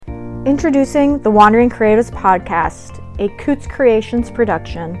Introducing the Wandering Creatives Podcast, a Coots Creations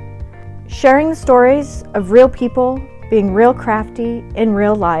production. Sharing the stories of real people being real crafty in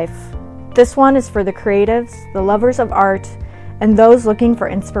real life. This one is for the creatives, the lovers of art, and those looking for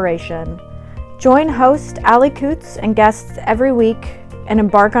inspiration. Join host Ali Coots and guests every week and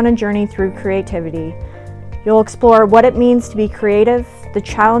embark on a journey through creativity. You'll explore what it means to be creative, the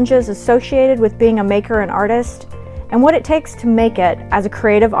challenges associated with being a maker and artist, and what it takes to make it as a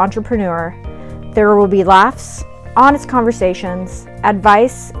creative entrepreneur. There will be laughs, honest conversations,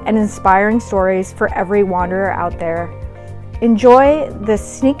 advice, and inspiring stories for every wanderer out there. Enjoy this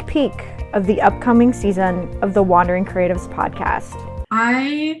sneak peek of the upcoming season of the Wandering Creatives Podcast.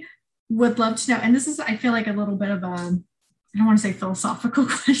 I would love to know, and this is, I feel like a little bit of a, I don't want to say philosophical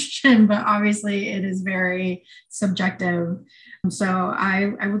question, but obviously it is very subjective. So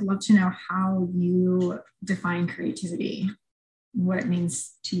I would love to know how you define creativity, what it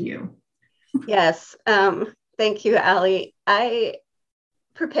means to you. Yes. Thank you, Ali. I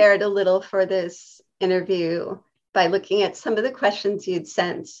prepared a little for this interview by looking at some of the questions you'd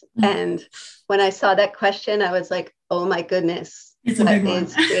sent. And when I saw that question, I was like, oh my goodness. It's a big one. What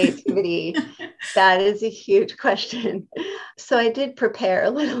is creativity? That is a huge question. So I did prepare a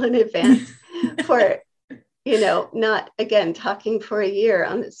little in advance for, not again, talking for a year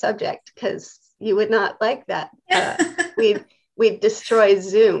on the subject, because you would not like that. We'd destroy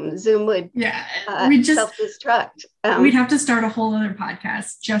Zoom. Zoom would self-destruct. We'd have to start a whole other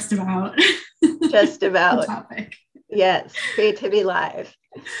podcast just about the topic. Yes, Creativity Live.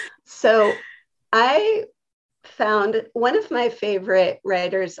 So I found one of my favorite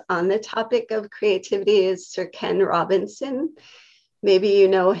writers on the topic of creativity is Sir Ken Robinson. Maybe you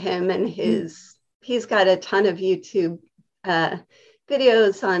know him, and he's got a ton of YouTube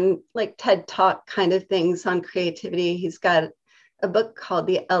videos on like TED Talk kind of things on creativity. He's got a book called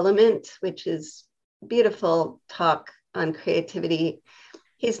The Element, which is beautiful talk on creativity.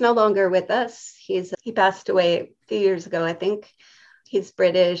 He's no longer with us. He passed away a few years ago, I think. He's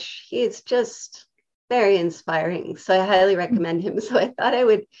British. He's just very inspiring. So I highly recommend him. So I thought I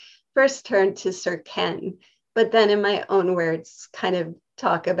would first turn to Sir Ken, but then in my own words, kind of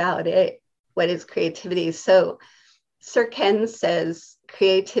talk about it. What is creativity? So Sir Ken says,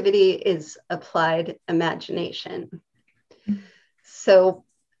 creativity is applied imagination. So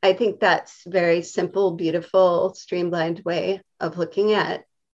I think that's very simple, beautiful, streamlined way of looking at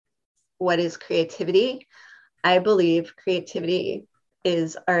what is creativity. I believe creativity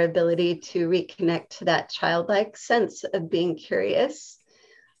is our ability to reconnect to that childlike sense of being curious.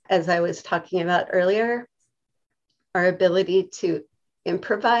 As I was talking about earlier, our ability to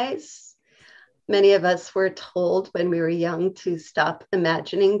improvise. Many of us were told when we were young to stop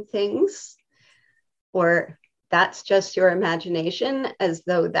imagining things, or that's just your imagination, as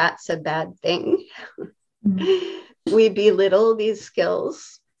though that's a bad thing. We belittle these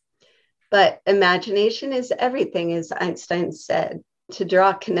skills, but imagination is everything, as Einstein said. To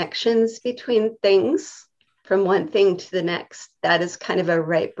draw connections between things from one thing to the next, that is kind of a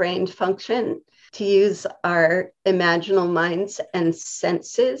right-brained function. To use our imaginal minds and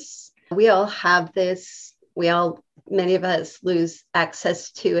senses. We all have this. Many of us lose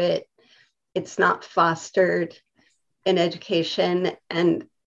access to it. It's not fostered in education. And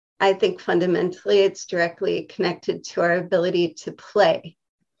I think fundamentally it's directly connected to our ability to play.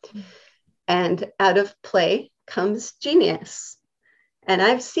 And out of play comes genius. And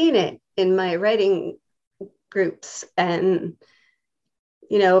I've seen it in my writing groups. And,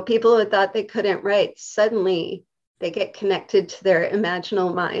 people who thought they couldn't write, suddenly they get connected to their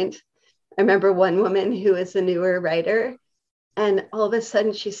imaginal mind. I remember one woman who is a newer writer, and all of a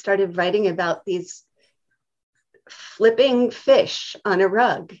sudden she started writing about these flipping fish on a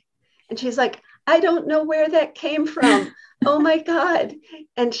rug. And she's like, I don't know where that came from. Oh my God.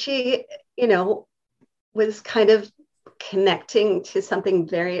 And she, was kind of connecting to something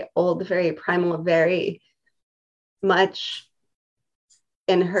very old, very primal, very much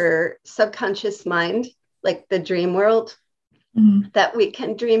in her subconscious mind, like the dream world, that we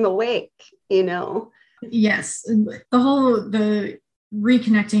can dream awake, Yes. The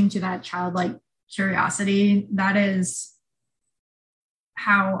reconnecting to that childlike curiosity, that is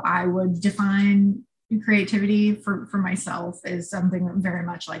how I would define creativity for myself, is something very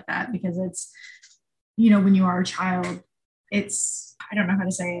much like that, because it's, when you are a child, it's, I don't know how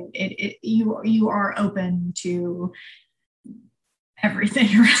to say it, you are open to everything,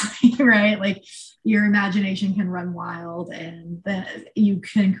 really, right? Like your imagination can run wild, and then you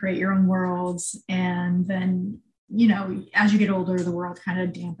can create your own worlds. And then, as you get older, the world kind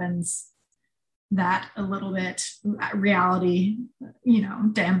of dampens that a little bit. Reality,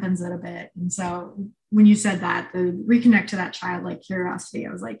 dampens it a bit. And so when you said that, the reconnect to that childlike curiosity,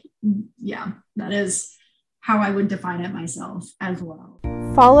 I was like, yeah, that is how I would define it myself as well.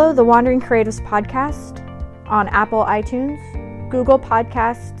 Follow the Wandering Creatives podcast on Apple iTunes, Google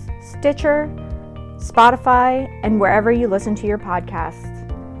Podcasts, Stitcher, Spotify, and wherever you listen to your podcasts.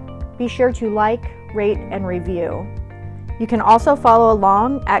 Be sure to like, rate, and review. You can also follow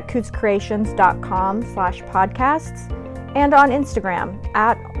along at cootscreations.com/podcasts and on Instagram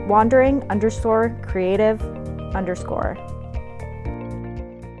at wandering_creative_.